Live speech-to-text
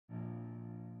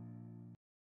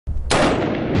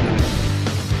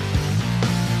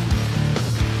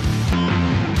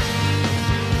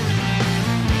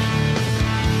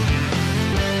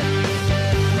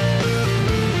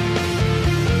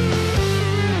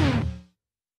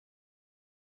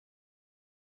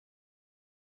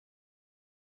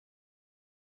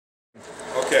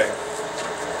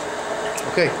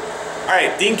Okay. All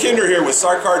right, Dean Kinder here with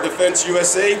Sarkar Defense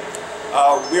USA.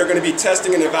 We are going to be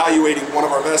testing and evaluating one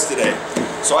of our vests today.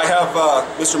 So I have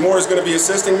Mr. Moore is going to be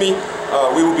assisting me.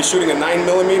 We will be shooting a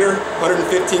 9mm,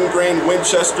 115 grain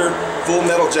Winchester full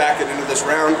metal jacket into this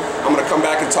round. I'm going to come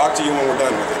back and talk to you when we're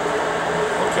done with it.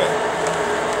 Okay.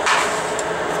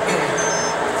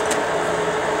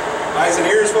 Eyes and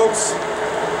ears, folks.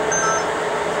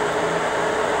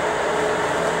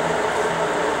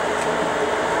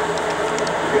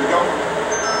 You good to go?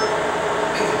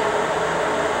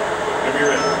 Whenever you're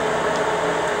ready.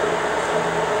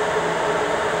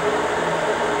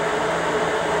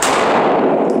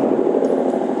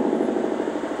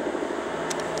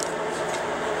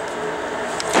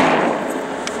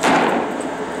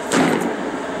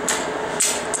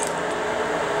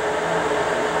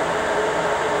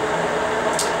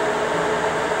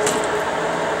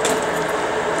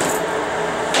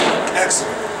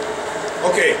 Excellent.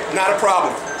 Okay, not a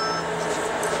problem.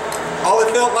 All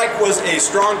it felt like was a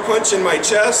strong punch in my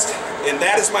chest, and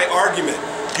that is my argument.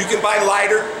 You can buy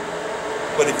lighter,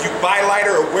 but if you buy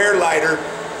lighter or wear lighter,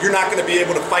 you're not going to be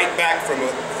able to fight back from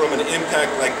an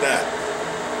impact like that.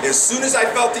 As soon as I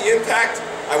felt the impact,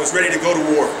 I was ready to go to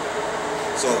war.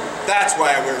 So that's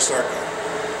why I wear Sarkar.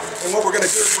 And what we're going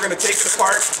to do is we're going to take it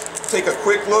apart, take a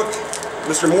quick look.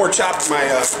 Mr. Moore chopped my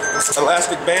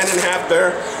elastic band in half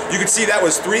there. You can see that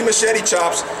was 3 machete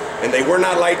chops, and they were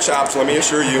not light chops, let me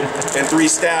assure you, and 3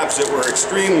 stabs that were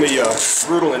extremely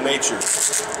brutal in nature.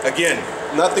 Again,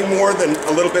 nothing more than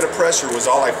a little bit of pressure was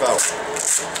all I felt.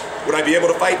 Would I be able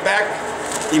to fight back?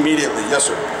 Immediately, yes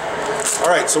sir.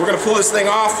 All right, so we're gonna pull this thing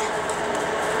off.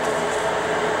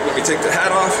 Let me take the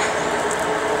hat off,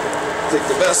 take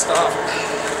the vest off,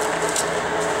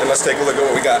 and let's take a look at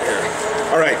what we got here.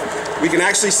 All right. We can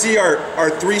actually see our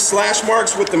 3 slash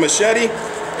marks with the machete,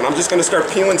 and I'm just going to start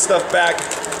peeling stuff back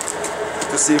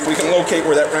to see if we can locate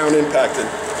where that round impacted.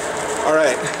 All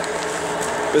right,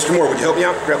 Mr. Moore, would you help me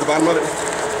out? Grab the bottom of it.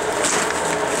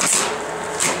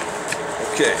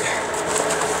 Okay.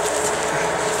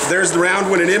 There's the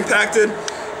round when it impacted,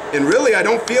 and really I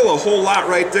don't feel a whole lot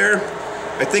right there.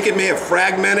 I think it may have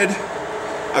fragmented.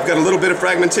 I've got a little bit of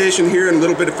fragmentation here and a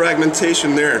little bit of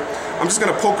fragmentation there. I'm just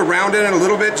going to poke around in it a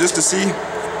little bit just to see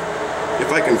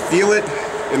if I can feel it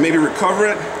and maybe recover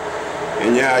it.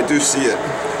 And yeah, I do see it.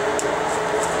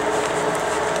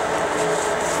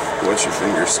 What's your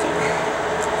finger, Steve?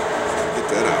 Get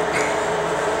that out.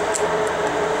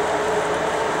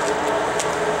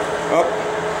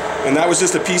 Oh, and that was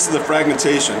just a piece of the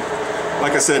fragmentation.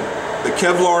 Like I said, the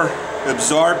Kevlar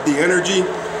absorbed the energy,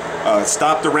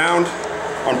 stopped the round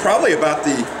on probably about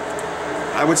the,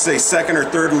 I would say, 2nd or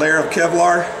 3rd layer of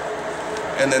Kevlar,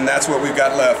 and then that's what we've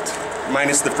got left,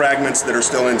 minus the fragments that are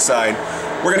still inside.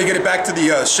 We're going to get it back to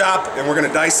the shop, and we're going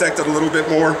to dissect it a little bit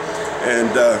more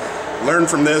and learn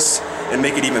from this and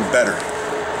make it even better.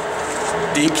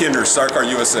 Dean Kinder, Sarkar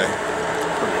USA.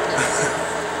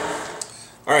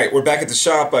 All right, we're back at the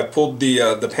shop. I pulled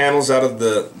the panels out of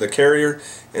the carrier,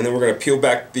 and then we're going to peel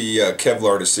back the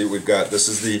Kevlar to see what we've got.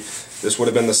 This would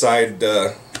have been the side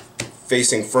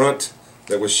facing front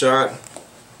that was shot.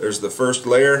 There's the first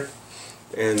layer,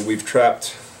 and we've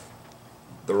trapped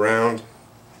the round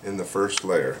in the first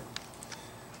layer.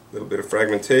 A little bit of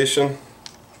fragmentation,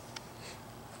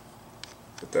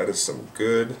 but that is some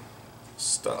good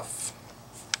stuff.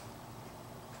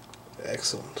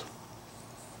 Excellent.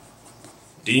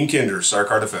 Dean Kinder,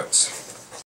 Sarkar Defense.